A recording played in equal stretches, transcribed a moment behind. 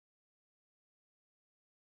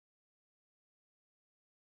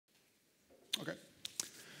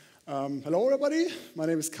Hello everybody, my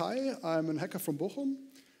name is Kai, I'm a hacker from Bochum,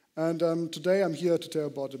 and today I'm here to tell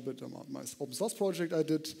about a bit about my open source project I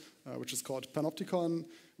did, which is called Panopticon,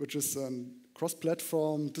 which is a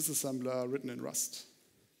cross-platform disassembler written in Rust.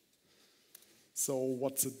 So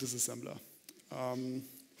what's a disassembler?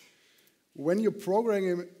 When you're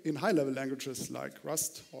programming in high-level languages like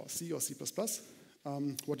Rust or C or C++,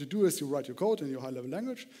 what you do is you write your code in your high-level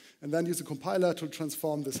language and then use a compiler to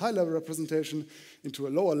transform this high-level representation into a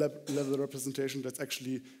lower-level representation that's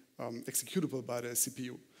actually executable by the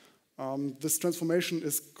CPU. This transformation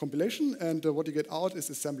is compilation, and what you get out is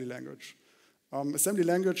assembly language. Assembly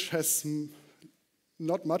language has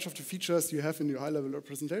not much of the features you have in your high-level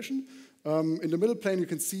representation. In the middle plane, you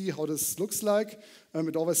can see how this looks like.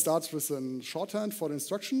 It always starts with a shorthand for the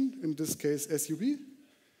instruction, in this case, SUB.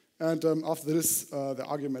 And after this, the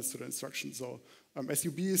arguments to the instruction. So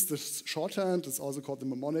SUB is the shorthand. It's also called the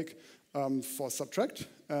mnemonic for subtract.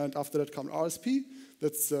 And after that comes RSP.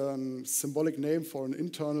 That's a symbolic name for an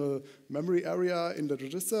internal memory area in the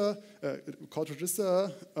register, called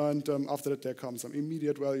register. And after that, there comes some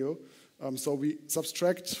immediate value. So we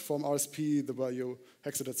subtract from RSP the value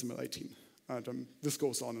hexadecimal 18. And this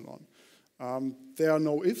goes on and on. There are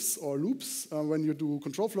no ifs or loops. When you do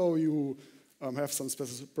control flow, you have some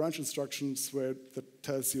specific branch instructions where that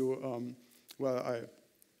tells you, well, I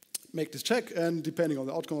make this check, and depending on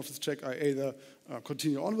the outcome of this check, I either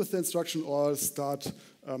continue on with the instruction or start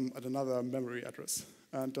at another memory address.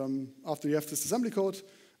 And after you have this assembly code,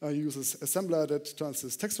 you use this assembler that turns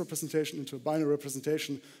this text representation into a binary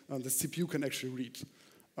representation the CPU can actually read.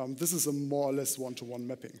 This is a more or less one-to-one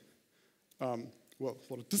mapping. Well,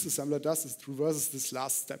 what a disassembler does is it reverses this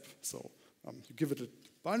last step. So you give it a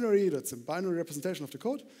binary, that's a binary representation of the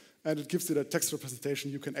code, and it gives you that text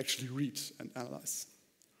representation you can actually read and analyze.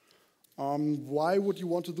 Why would you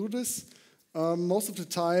want to do this? Most of the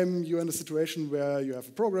time, you're in a situation where you have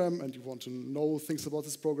a program and you want to know things about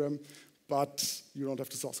this program, but you don't have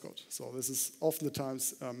the source code. So this is often the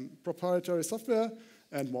times proprietary software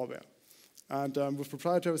and malware. And with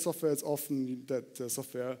proprietary software, it's often that the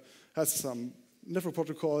software has some network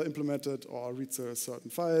protocol implemented or reads a certain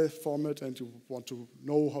file format, and you want to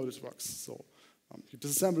know how this works. So you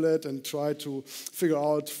disassemble it and try to figure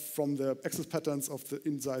out from the access patterns of the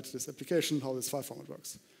inside this application how this file format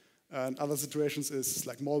works. And other situations is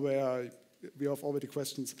like malware. We have already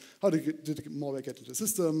questions: how did the malware get into the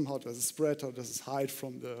system? How does it spread? How does it hide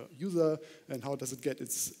from the user? And how does it get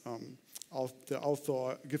its the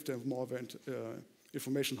author give them malware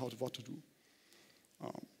information what to do?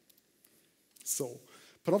 So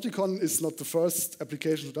Panopticon is not the first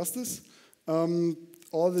application who does this.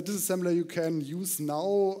 All the disassembler you can use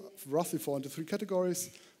now roughly fall into three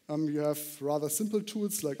categories. You have rather simple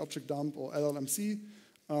tools like object dump or LLMC.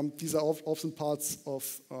 These are often parts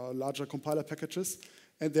of larger compiler packages,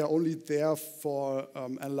 and they're only there for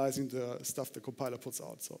analyzing the stuff the compiler puts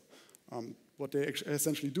out. So what they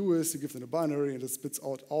essentially do is you give them a binary, and it spits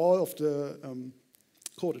out all of the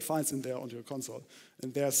code it finds in there onto your console.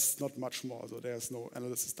 And there's not much more, so there's no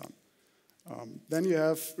analysis done. Then you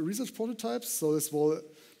have research prototypes. So this whole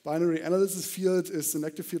binary analysis field is an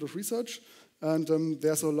active field of research. And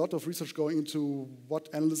there's a lot of research going into what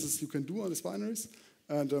analysis you can do on these binaries.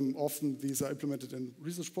 And often these are implemented in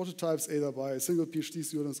research prototypes, either by single PhD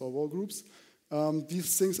students or whole groups.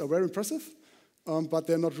 These things are very impressive, but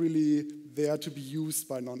they're not really there to be used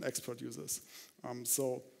by non-expert users.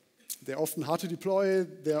 So they're often hard to deploy.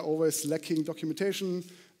 They're always lacking documentation.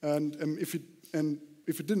 And if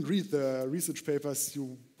you didn't read the research papers,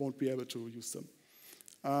 you won't be able to use them.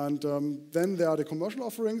 And then there are the commercial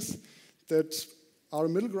offerings that are a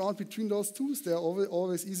middle ground between those two. They're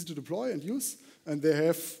always easy to deploy and use, and they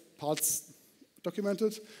have parts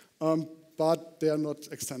documented, but they are not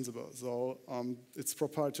extensible. So it's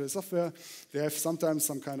proprietary software. They have sometimes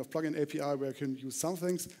some kind of plugin API where you can use some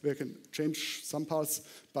things, where you can change some parts,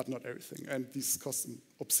 but not everything. And these cost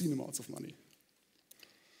obscene amounts of money.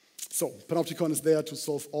 So Panopticon is there to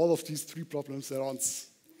solve all of these three problems at once.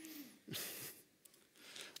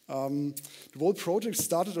 The whole project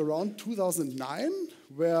started around 2009,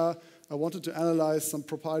 where I wanted to analyze some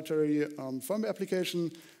proprietary firmware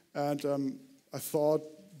application, and I thought,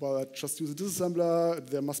 well, I just use a disassembler.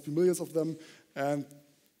 There must be millions of them, and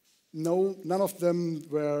none of them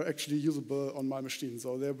were actually usable on my machine.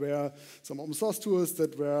 So there were some open source tools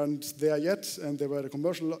that weren't there yet, and there were the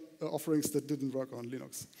commercial offerings that didn't work on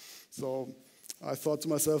Linux. So I thought to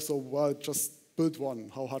myself, so well, just build one.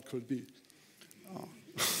 How hard could it be?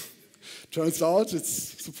 Turns out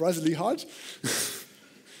it's surprisingly hard.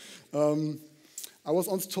 I was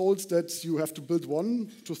once told that you have to build one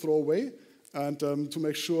to throw away. And to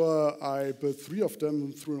make sure, I built 3 of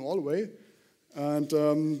them, threw them all away.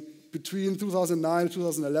 And between 2009 and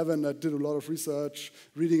 2011, I did a lot of research,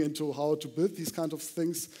 reading into how to build these kind of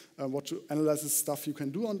things, what to analyze the stuff you can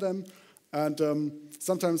do on them. And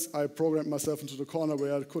sometimes I programmed myself into the corner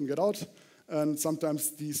where I couldn't get out. And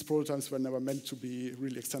sometimes these prototypes were never meant to be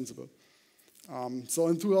really extensible. So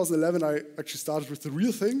in 2011, I actually started with the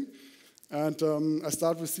real thing. And I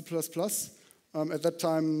started with C++. At that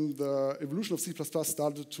time, the evolution of C++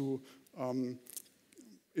 started to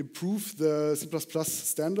improve the C++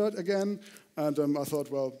 standard again, and I thought,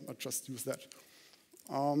 well, I'll just use that.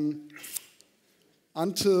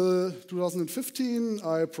 Until 2015,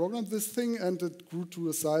 I programmed this thing, and it grew to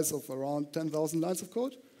a size of around 10,000 lines of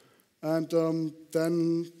code. And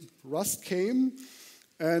then Rust came,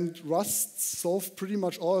 and Rust solved pretty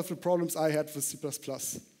much all of the problems I had with C++.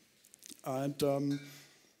 And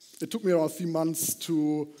it took me around 3 months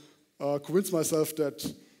to convince myself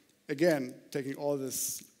that, again, taking all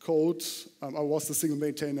this code, I was the single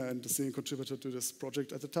maintainer and the single contributor to this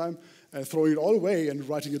project at the time, and throwing it all away and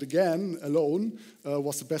writing it again alone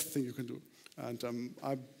was the best thing you can do. And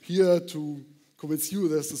I'm here to convince you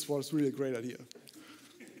this was really a great idea.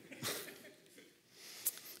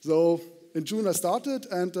 So in June I started,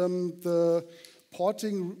 and the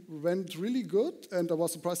porting went really good, and I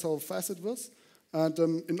was surprised how fast it was. And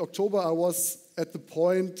in October, I was at the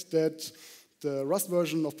point that the Rust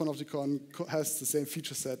version of Panopticon has the same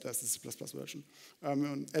feature set as the C++ version.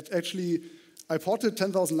 Actually, I ported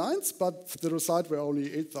 10,000 lines, but the result were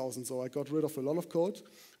only 8,000, so I got rid of a lot of code,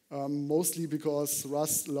 mostly because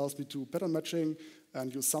Rust allows me to pattern matching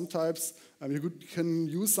and use sum types. You can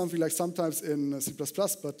use something like sum types in C++,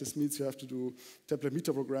 but this means you have to do template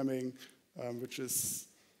meter programming, which is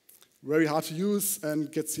very hard to use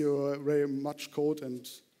and gets you very much code, and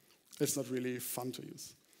it's not really fun to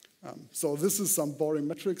use. So this is some boring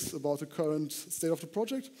metrics about the current state of the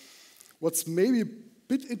project. What's maybe a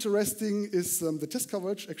bit interesting is the test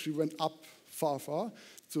coverage actually went up far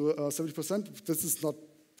to 70%. This is not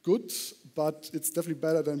good, but it's definitely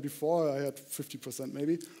better than before. I had 50%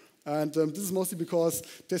 maybe. And this is mostly because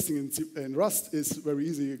testing in Rust is very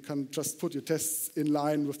easy. You can just put your tests in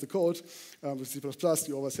line with the code. With C++,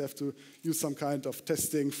 you always have to use some kind of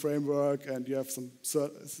testing framework, and you have some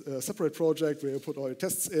separate project where you put all your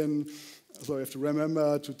tests in. So you have to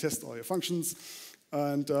remember to test all your functions.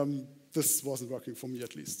 And this wasn't working for me,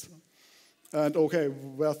 at least. And okay,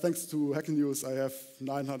 well, thanks to Hacker News, I have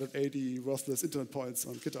 980 worthless internet points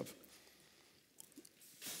on GitHub.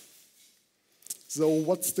 So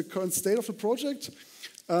what's the current state of the project?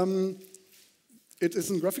 It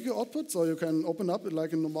is in graphical output, so you can open up it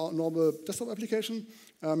like a normal desktop application.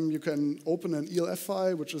 You can open an ELF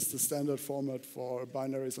file, which is the standard format for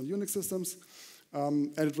binaries on Unix systems.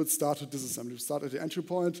 And it would start with disassembly. You start at the entry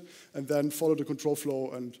point, and then follow the control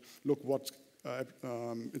flow and look what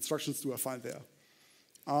instructions do I find there.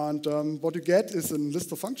 And what you get is a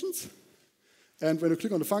list of functions. And when you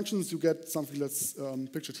click on the functions, you get something that's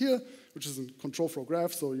pictured here, which is a control flow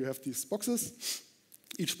graph. So you have these boxes.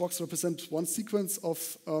 Each box represents one sequence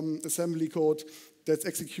of assembly code that's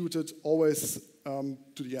executed always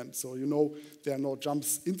to the end. So you know there are no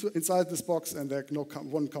jumps inside this box, and there's no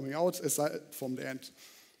one coming out aside from the end.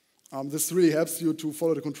 This really helps you to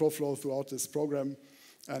follow the control flow throughout this program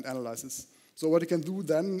and analysis. So what you can do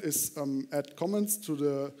then is add comments to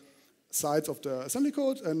the sides of the assembly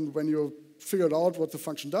code, and when you figured out what the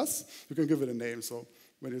function does, you can give it a name. So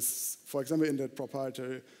when it's, for example, in that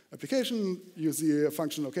proprietary application, you see a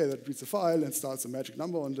function, okay, that reads a file and starts a magic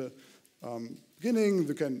number on the beginning.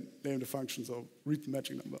 You can name the function, so read the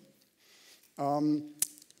magic number.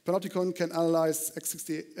 Panopticon can analyze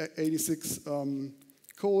x86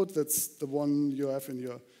 code. That's the one you have in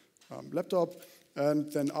your laptop.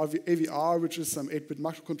 And then AVR, which is some 8-bit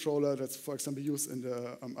microcontroller that's, for example, used in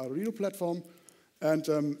the Arduino platform. And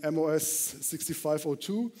MOS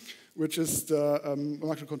 6502, which is the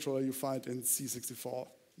microcontroller you find in C64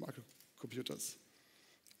 microcomputers.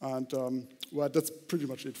 And well, that's pretty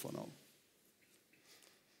much it for now.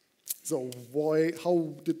 So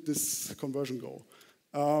how did this conversion go?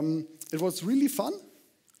 It was really fun.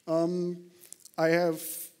 I have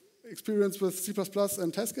experience with C++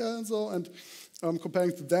 and Haskell and so, and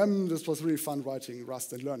comparing to them, this was really fun writing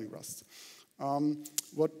Rust and learning Rust.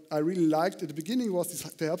 What I really liked at the beginning was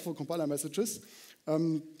the helpful compiler messages.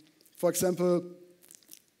 For example,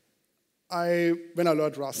 when I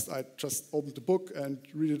learned Rust, I just opened the book and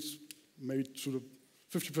read it maybe to the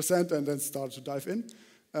 50% and then started to dive in.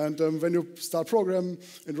 And when you start program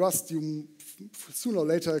in Rust, you sooner or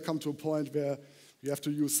later come to a point where you have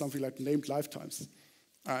to use something like named lifetimes.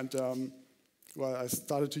 And well, I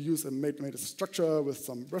started to use and made a structure with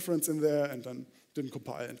some reference in there, and then didn't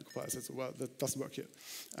compile. And the compiler said, so, well, that doesn't work here.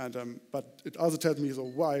 And but it also told me, so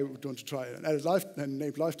why don't you try it? And added and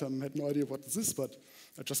named lifetime. Had no idea what this is, but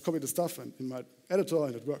I just copied the stuff in my editor,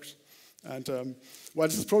 and it worked. And while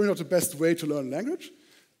this is probably not the best way to learn language,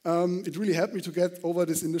 it really helped me to get over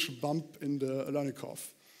this initial bump in the learning curve,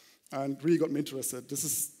 and really got me interested. This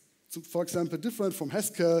is, for example, different from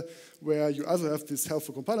Haskell, where you also have these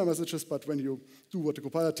helpful compiler messages, but when you do what the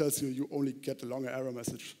compiler tells you, you only get a longer error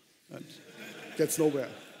message, and gets nowhere.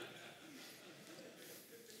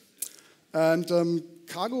 And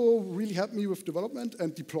Cargo really helped me with development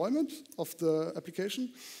and deployment of the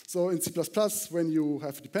application. So in C++, when you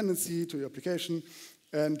have a dependency to your application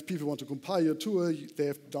and people want to compile your tool, they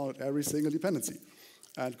have to download every single dependency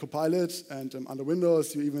and compile it. And under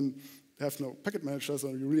Windows, you even have no package manager, so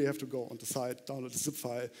you really have to go on the site, download the zip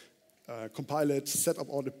file, compile it, set up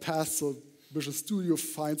all the paths so Visual Studio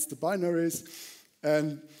finds the binaries.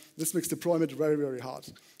 And this makes deployment very, very hard.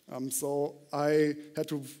 So I had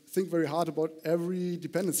to think very hard about every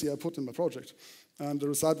dependency I put in my project. And the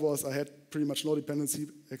result was I had pretty much no dependency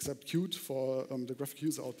except Qt for the graphic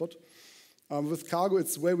user output. With Cargo,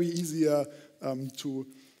 it's very easier to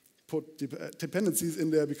put dependencies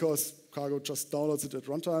in there because Cargo just downloads it at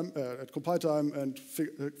runtime, at compile time, and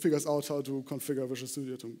figures out how to configure Visual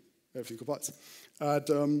Studio to everything compiles.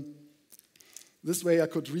 And this way I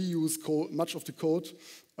could reuse much of the code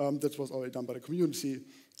that was already done by the community,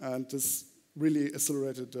 and this really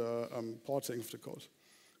accelerated porting of the code.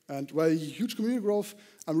 And while huge community growth,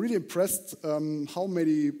 I'm really impressed how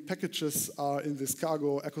many packages are in this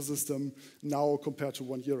Cargo ecosystem now compared to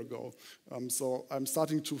 1 year ago. So I'm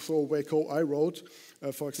starting to throw away code I wrote,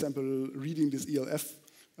 for example, reading these ELF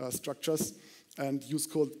structures, and use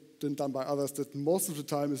code done by others that most of the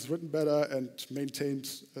time is written better and maintained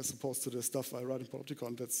as opposed to the stuff I write in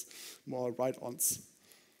Panopticon that's more write-ons.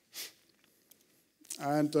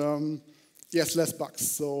 And yes, less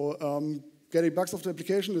bugs. So getting bugs off the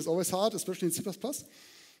application is always hard, especially in C++.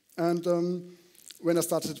 And when I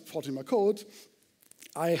started porting my code,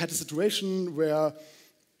 I had a situation where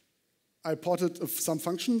I ported some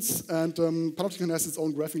functions, and Panopticon has its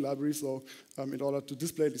own graphing library, so in order to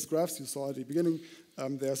display these graphs, you saw at the beginning,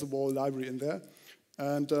 there's a whole library in there.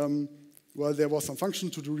 And well, there was some function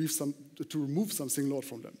to remove some single node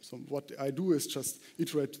from them. So what I do is just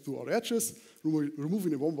iterate through all the edges,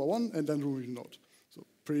 removing it one by one, and then removing the node. So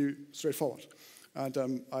pretty straightforward.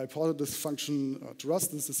 And I ported this function to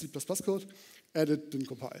Rust. This is C++ code, and it didn't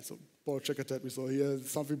compile. So borrow checker told me, so here's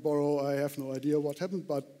something borrow. I have no idea what happened,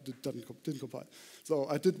 but it didn't compile. So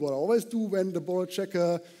I did what I always do when the borrow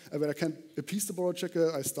checker, when I can't appease the borrow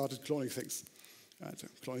checker, I started cloning things. And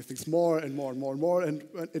cloning things more and more and more and more. And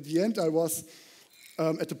at the end, I was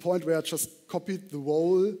at the point where I just copied the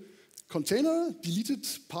whole container, deleted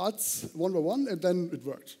parts one by one, and then it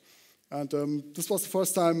worked. And this was the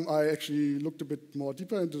first time I actually looked a bit more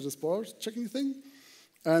deeper into this borrow checking thing.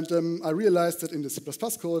 And I realized that in the C++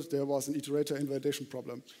 code, there was an iterator invalidation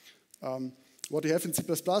problem. What you have in C++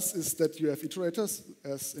 is that you have iterators,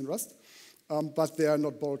 as in Rust, but they are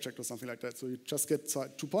not borrow checked or something like that. So you just get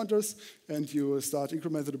 2 pointers, and you start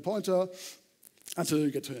incrementing the pointer until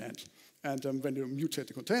you get to an end. And when you mutate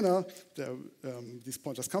the container, these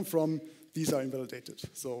pointers come from, these are invalidated.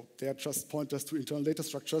 So they are just pointers to internal data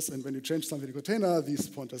structures, and when you change something in the container, these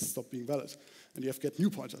pointers stop being valid, and you have to get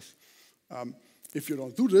new pointers. If you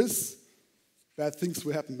don't do this, bad things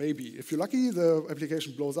will happen, maybe. If you're lucky, the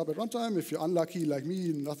application blows up at runtime. If you're unlucky, like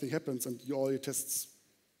me, nothing happens, and all your tests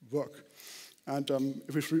work. And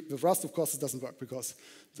with Rust, of course, it doesn't work, because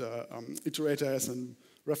the iterator has a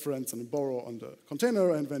reference and a borrow on the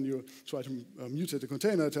container, and when you try to mutate the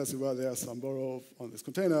container, it tells you, well, there's some borrow on this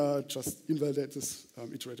container, just invalidate this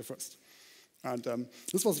iterator first. And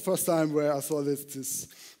this was the first time where I saw this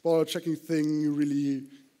borrow checking thing really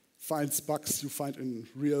finds bugs you find in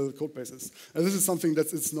real code bases. And this is something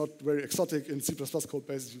that is not very exotic in C++ code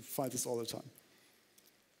bases. You find this all the time.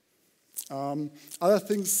 Other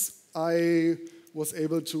things I was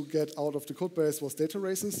able to get out of the code base was data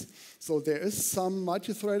races. So there is some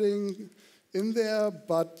multi-threading in there,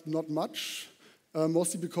 but not much.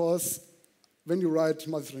 Mostly because when you write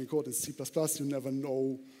multi-threading code in C++, you never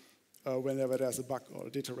know whenever there's a bug or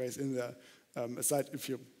a data race in there, aside if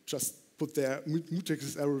you just put their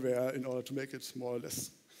mutexes everywhere in order to make it more or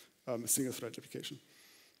less a single-thread application.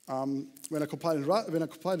 When I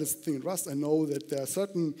compile this thing in Rust, I know that there are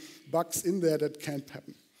certain bugs in there that can't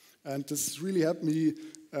happen. And this really helped me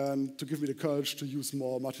to give me the courage to use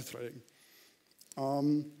more multi-threading.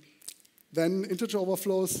 Then integer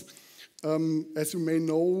overflows. As you may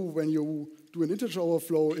know, when you do an integer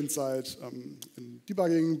overflow inside a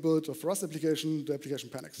debugging build of Rust application, the application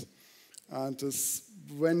panics. And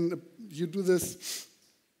when you do this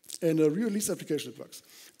in a re-release application, it works.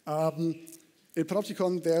 In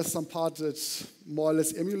Panopticon, there's some part that more or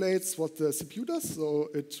less emulates what the CPU does, so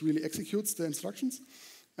it really executes the instructions.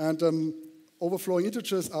 And overflowing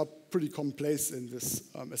integers are pretty commonplace in this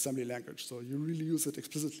assembly language, so you really use it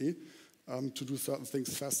explicitly to do certain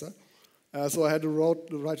things faster. So I had to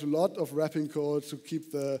write a lot of wrapping code to keep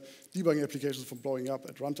the debugging applications from blowing up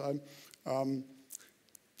at runtime.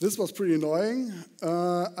 This was pretty annoying.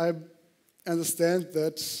 I understand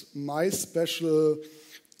that my special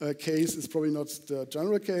case is probably not the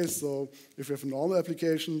general case, so if you have normal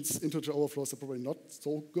applications, integer overflows are probably not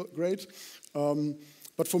so great.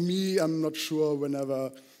 But for me, I'm not sure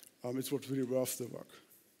whenever it's really worth the work.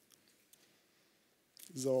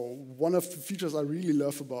 So one of the features I really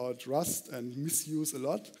love about Rust and misuse a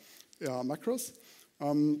lot are macros.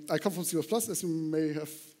 I come from C++, as you may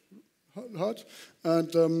have heard,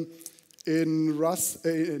 and in Rust,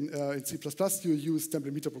 in C++, you use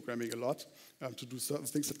template metaprogramming a lot to do certain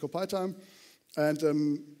things at compile time. And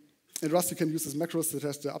in Rust, you can use these macros that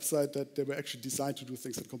has the upside that they were actually designed to do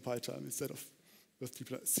things at compile time instead of with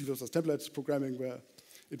C++ template programming where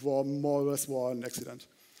it was more or less an accident.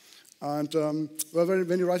 And well,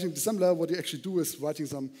 when you're writing Disassembler, what you actually do is writing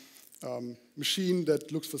some machine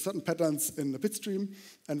that looks for certain patterns in the bit stream,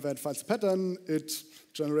 and when it finds a pattern, it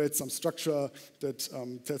generates some structure that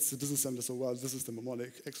tells the disassembler, so well, this is the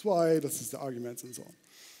mnemonic XY, this is the arguments, and so on.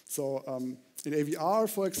 So in AVR,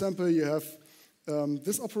 for example, you have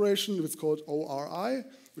this operation, it's called ORI,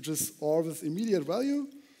 which is OR with immediate value.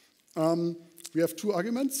 We have two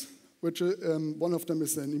arguments, which one of them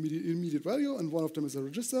is an immediate value, and one of them is a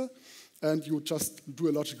register, and you just do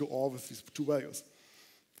a logical OR with these two values.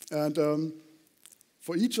 And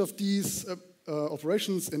for each of these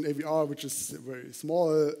operations in AVR, which is a very small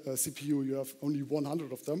CPU, you have only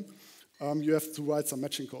 100 of them, you have to write some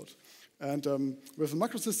matching code. And with the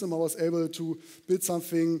macro system, I was able to build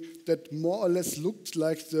something that more or less looked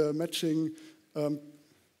like the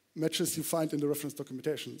matches you find in the reference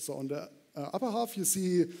documentation. So on the upper half, you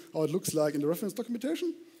see how it looks like in the reference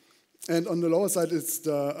documentation. And on the lower side, it's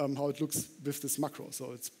how it looks with this macro.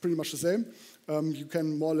 So it's pretty much the same. You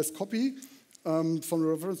can more or less copy from the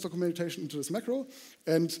reference documentation into this macro.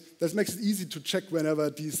 And that makes it easy to check whenever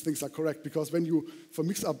these things are correct. Because when you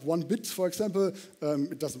mix up one bit, for example,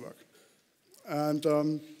 it doesn't work. And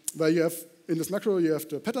where you have, in this macro, you have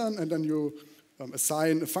the pattern, and then you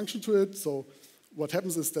assign a function to it. So what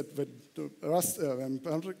happens is that when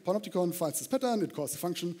Panopticon finds this pattern, it calls the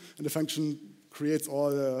function, and the function creates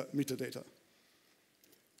all the metadata.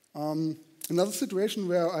 Another situation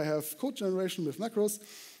where I have code generation with macros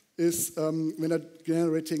is when I'm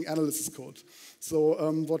generating analysts code. So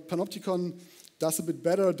what Panopticon does a bit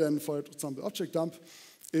better than, for example, object dump,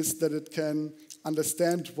 is that it can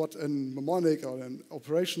understand what a mnemonic or an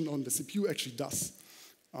operation on the CPU actually does.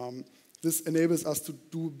 This enables us to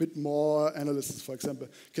do a bit more analysis, for example.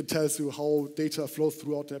 It can tell you how data flows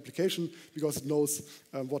throughout the application because it knows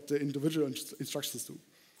what the individual instructions do.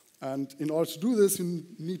 And in order to do this, you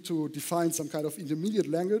need to define some kind of intermediate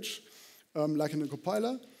language, like in a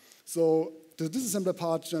compiler. So the disassembler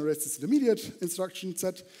part generates this intermediate instruction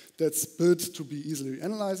set that's built to be easily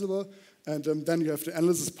analyzable. And then you have the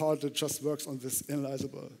analysis part that just works on this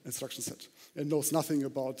analyzable instruction set. It knows nothing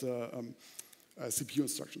about CPU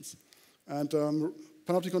instructions. And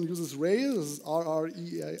Panopticon uses Rail, this is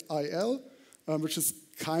R-R-E-I-L, which is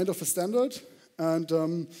kind of a standard. And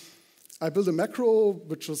I built a macro,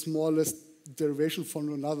 which was more or less derivation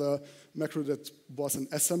from another macro that was an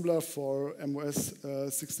assembler for MOS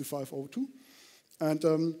 6502. And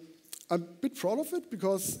I'm a bit proud of it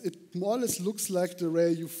because it more or less looks like the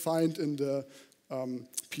Rail you find in the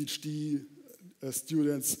PhD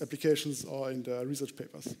students' applications or in the research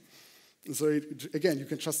papers. So again, you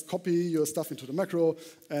can just copy your stuff into the macro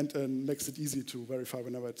and makes it easy to verify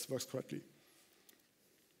whenever it works correctly.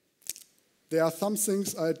 There are some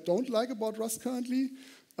things I don't like about Rust currently.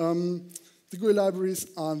 The GUI libraries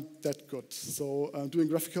aren't that good. So doing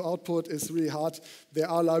graphical output is really hard. There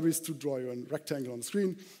are libraries to draw you a rectangle on the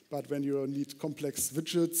screen, but when you need complex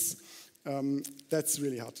widgets, that's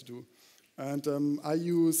really hard to do. And I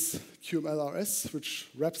use QMLRS, which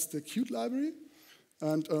wraps the Qt library.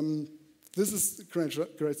 And this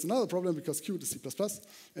creates another problem because Qt is C++,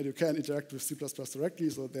 and you can interact with C++ directly,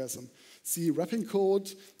 so there's some C wrapping code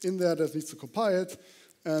in there that needs to compile it.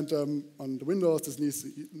 And on the Windows, this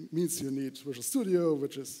means you need Visual Studio,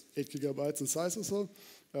 which is 8 GB in size or so,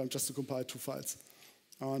 just to compile 2 files.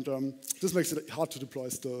 And this makes it hard to deploy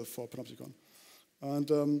still for Panopticon.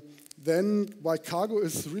 And then, while Cargo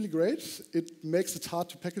is really great, it makes it hard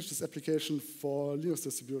to package this application for Linux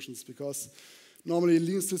distributions, because normally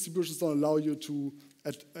Linux distributions don't allow you to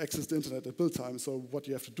access the internet at build time. So what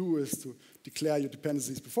you have to do is to declare your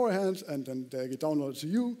dependencies beforehand, and then they get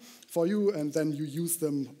downloaded for you, and then you use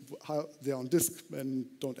them how they're on disk and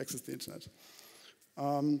don't access the internet.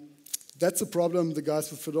 That's a problem the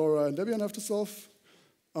guys with Fedora and Debian have to solve.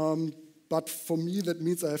 But for me, that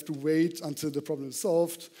means I have to wait until the problem is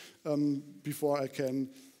solved before I can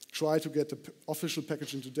try to get the official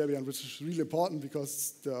package into Debian, which is really important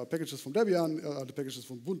because there are packages from Debian, the packages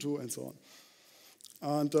from Ubuntu, and so on.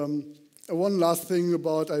 And one last thing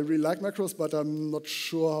about, I really like macros, but I'm not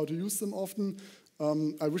sure how to use them often.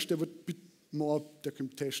 I wish there would be more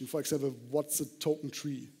documentation. For example, what's a token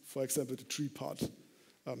tree? For example, the tree part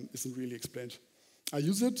isn't really explained. I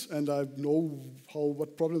use it, and I know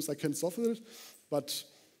what problems I can solve with it, but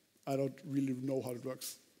I don't really know how it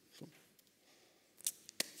works. So.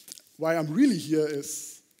 Why I'm really here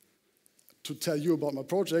is to tell you about my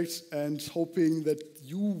project and hoping that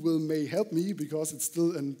you may help me, because it's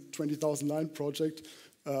still a 20,000 line project.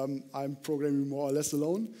 I'm programming more or less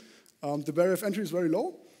alone. The barrier of entry is very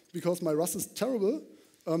low because my Rust is terrible.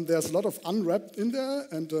 There's a lot of unwrapped in there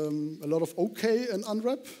and a lot of OK and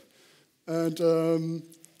unwrap. And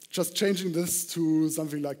just changing this to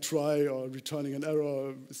something like try or returning an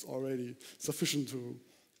error is already sufficient to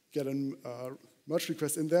get a merge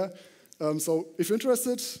request in there. So if you're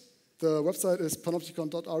interested, the website is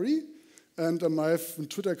panopticon.re, and I have a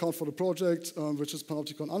Twitter account for the project, which is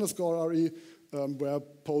panopticon_re, where I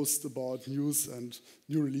post about news and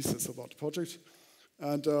new releases about the project.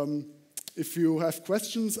 And if you have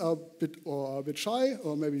questions are a bit shy,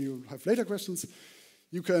 or maybe you have later questions,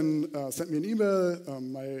 you can send me an email.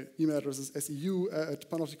 My email address is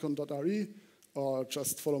seu@panopticon.re, or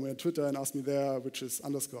just follow me on Twitter and ask me there, which is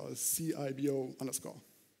 _CIBO_.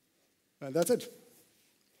 And that's it.